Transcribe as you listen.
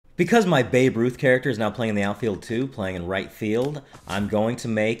Because my Babe Ruth character is now playing in the outfield too, playing in right field, I'm going to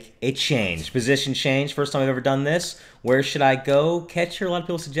make a change. Position change, first time I've ever done this. Where should I go? Catcher, a lot of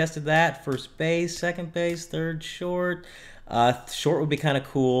people suggested that. First base, second base, third, short. Short would be kind of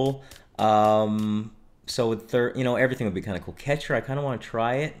cool. So with third, you know, everything would be kind of cool. Catcher, I kind of want to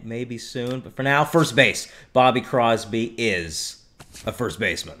try it, maybe soon. But for now, first base. Bobby Crosby is a first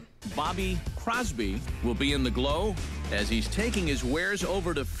baseman. Bobby Crosby will be in the glow as he's taking his wares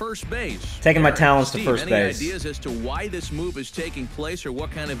over to first base. Taking my talents to Steve, first base. Any ideas as to why this move is taking place or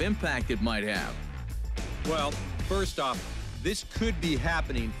what kind of impact it might have? Well, first off, this could be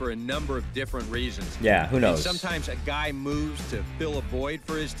happening for a number of different reasons. Yeah, who knows? Sometimes a guy moves to fill a void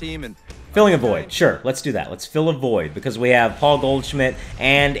for his team, and filling a void. Sure, let's do that. Let's fill a void because we have Paul Goldschmidt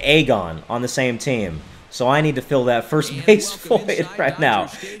and Agon on the same team. So I need to fill that first base void right now.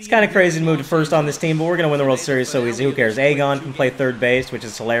 It's kind of crazy to move to first on this team, but we're going to win the World Series so easy. Who cares? Agon can play third base, which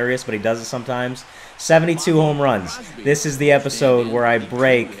is hilarious, but he does it sometimes. 72 home runs. This is the episode where I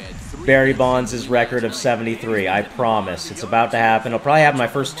break Barry Bonds' record of 73. I promise. It's about to happen. I'll probably have my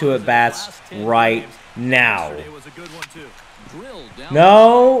first 2 at-bats right now.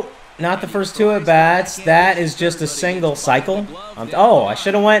 No, not the first 2 at-bats. That is just a single cycle. Oh, I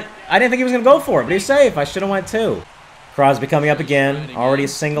should have went. I didn't think he was going to go for it, but he's safe. I should have went 2. Crosby coming up again. Already a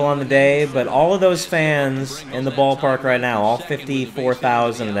single on the day, but all of those fans in the ballpark right now, all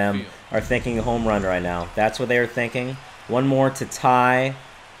 54,000 of them, are thinking a home run right now. That's what they are thinking. One more to tie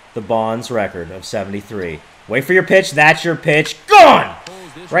the Bonds record of 73. Wait for your pitch. That's your pitch. Gone!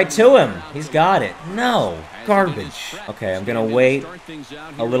 Right to him. He's got it. No. Garbage. Okay, I'm going to wait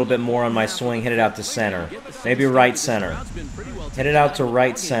a little bit more on my swing. Hit it out to center. Maybe right center. Hit it out to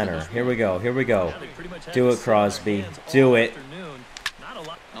right center. Here we go. Here we go. Do it, Crosby. Do it.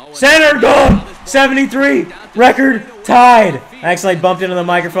 Center! Gone! 73! Record tied! I accidentally bumped into the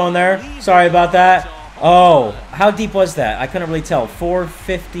microphone there. Sorry about that. Oh, how deep was that? I couldn't really tell.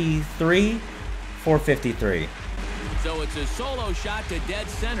 453? 453. So it's a solo shot to dead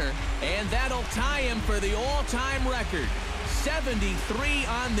center, and that'll tie him for the all-time record. 73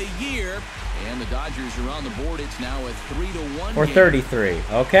 on the year, and the Dodgers are on the board. It's now a 3-1 or 33.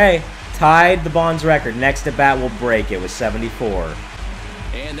 Okay, tied the Bonds record. Next at bat will break it with 74.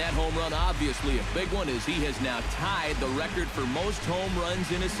 And that home run, obviously a big one, as he has now tied the record for most home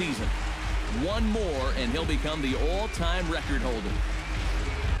runs in a season. One more, and he'll become the all-time record holder.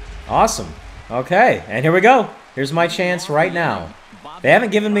 Awesome. Okay, and here we go. Here's my chance right now. They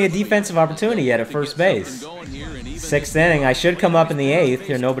haven't given me a defensive opportunity yet at first base. 6th inning. I should come up in the 8th.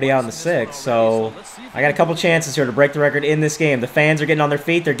 Here, nobody out in the 6th. So I got a couple chances here to break the record in this game. The fans are getting on their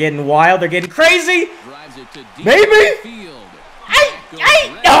feet. They're getting wild. They're getting crazy. Maybe.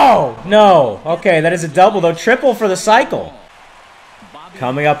 No. Okay, that is a double, though. Triple for the cycle.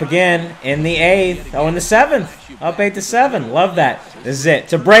 Coming up again in the 8th. Oh, in the 7th. Up 8-7. Love that. This is it.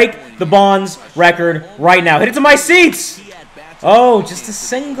 To break the Bonds record right now. Hit it to my seats. Oh, just a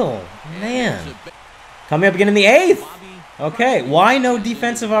single. Man. Coming up again in the 8th. Okay. Why no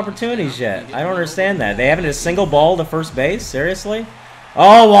defensive opportunities yet? I don't understand that. They haven't hit a single ball to first base? Seriously?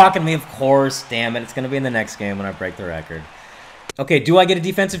 Oh, walking me, of course. Damn it. It's going to be in the next game when I break the record. Okay, do I get a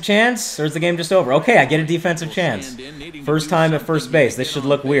defensive chance, or is the game just over? Okay, I get a defensive chance. First time at first base. This should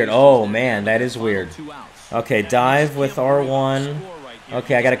look weird. Oh, man, that is weird. Okay, dive with R1.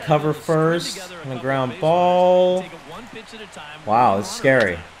 Okay, I got to cover first. On the ground ball. Wow, this is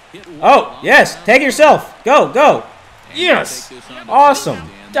scary. Oh, yes, take it yourself. Go, go. Yes.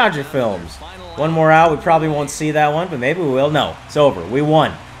 Awesome. Dodger films. One more out. We probably won't see that one, but maybe we will. No, it's over. We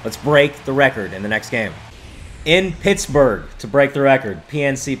won. Let's break the record in the next game. In Pittsburgh to break the record.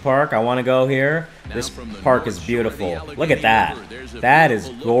 PNC Park. I want to go here. This park is beautiful. Look at that. That is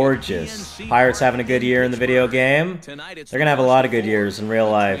gorgeous. Pirates having a good year in the video game. They're going to have a lot of good years in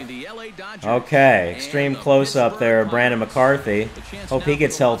real life. Okay. Extreme close-up there. Brandon McCarthy. Hope he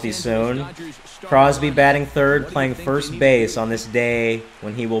gets healthy soon. Crosby batting third, playing first base on this day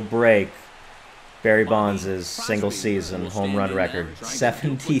when he will break Barry Bonds' single-season home run record,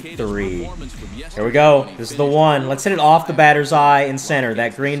 73. Here we go. This is the one. Let's hit it off the batter's eye in center,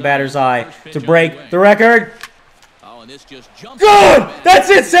 that green batter's eye, to break the record. Good! That's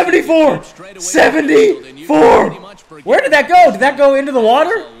it, 74! 74! Where did that go? Did that go into the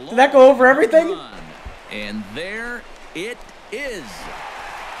water? Did that go over everything? And there it is.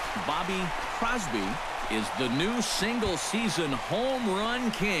 Bobby Crosby is the new single-season home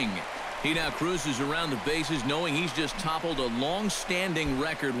run king. He now cruises around the bases knowing he's just toppled a long-standing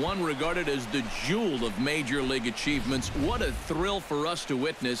record, one regarded as the jewel of Major League achievements. What a thrill for us to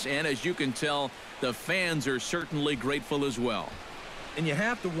witness, and as you can tell, the fans are certainly grateful as well. And you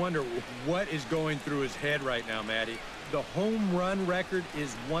have to wonder what is going through his head right now, Matty. The home run record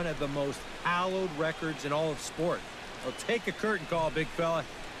is one of the most hallowed records in all of sport. Well, take a curtain call, big fella.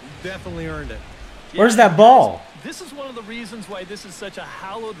 You definitely earned it. Where's that ball? This is one of the reasons why this is such a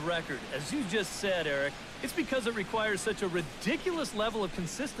hallowed record. As you just said, Eric, it's because it requires such a ridiculous level of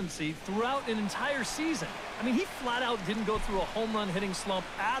consistency throughout an entire season. I mean, he flat out didn't go through a home run hitting slump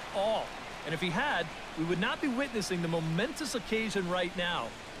at all. And if he had, we would not be witnessing the momentous occasion right now.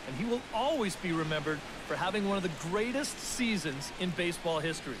 And he will always be remembered for having one of the greatest seasons in baseball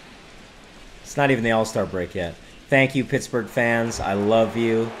history. It's not even the All-Star break yet. Thank you, Pittsburgh fans. I love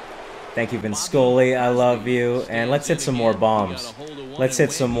you. Thank you, Vin Scully. I love you. And let's hit some more bombs. Let's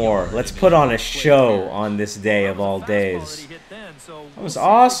hit some more. Let's put on a show on this day of all days. That was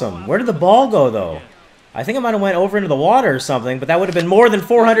awesome. Where did the ball go, though? I think it might have went over into the water or something, but that would have been more than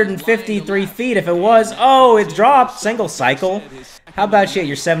 453 feet if it was. Oh, it dropped. Single cycle. How about you hit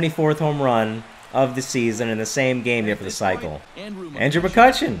your 74th home run of the season in the same game here for the cycle? Andrew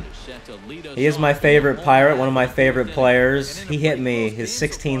McCutchen. He is my favorite Pirate, one of my favorite players. He hit me his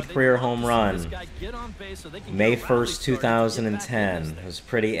 16th career home run. May 1st, 2010. It was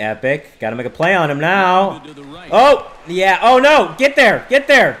pretty epic. Got to make a play on him now. Oh, yeah. Oh, no. Get there. Get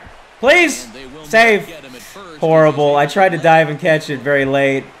there. Please. Save. Horrible. I tried to dive and catch it very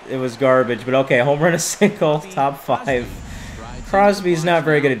late. It was garbage. But okay, home run, a single. Top 5. Crosby's not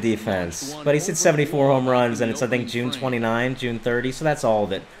very good at defense, but he's hit 74 home runs, and it's, I think, June 29, June 30, so that's all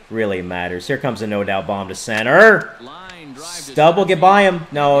that really matters. Here comes a no-doubt bomb to center. Double, get by him.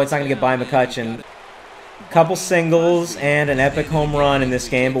 No, it's not going to get by McCutchen. Couple singles and an epic home run in this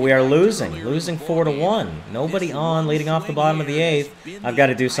game, but we are losing. Losing 4-1. Nobody on, leading off the bottom of the 8th. I've got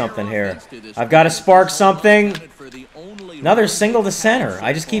to do something here. I've got to spark something. Another single to center.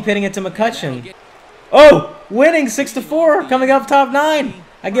 I just keep hitting it to McCutchen. Oh, winning 6-4, coming up top 9.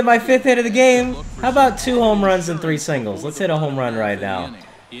 I get my 5th hit of the game. How about 2 home runs and 3 singles? Let's hit a home run right now.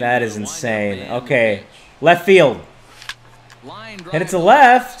 That is insane. Okay, left field. Hit it to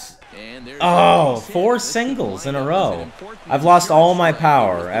left. Oh, 4 singles in a row. I've lost all my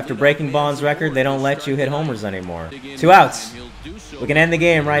power. After breaking Bond's record, they don't let you hit homers anymore. 2 outs. We can end the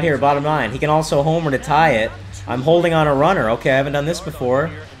game right here, bottom 9. He can also homer to tie it. I'm holding on a runner. Okay, I haven't done this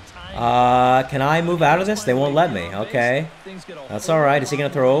before. Can I move out of this? They won't let me. Okay. That's alright. Is he going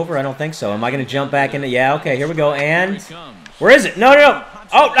to throw over? I don't think so. Am I going to jump back into... Yeah, okay, here we go. And... Where is it? No, no, no.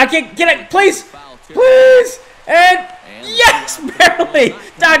 Oh, I can't get it. Please. Please. And... Yes, barely.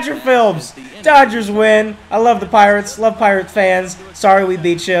 Dodger films. Dodgers win. I love the Pirates. Love Pirate fans. Sorry we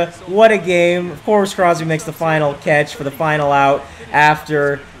beat you. What a game. Of course, Crosby makes the final catch for the final out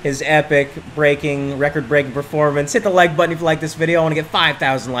after his epic record-breaking performance. Hit the like button if you like this video. I want to get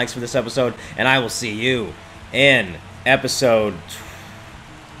 5,000 likes for this episode, and I will see you in episode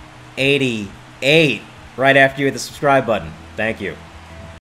 88 right after you hit the subscribe button. Thank you.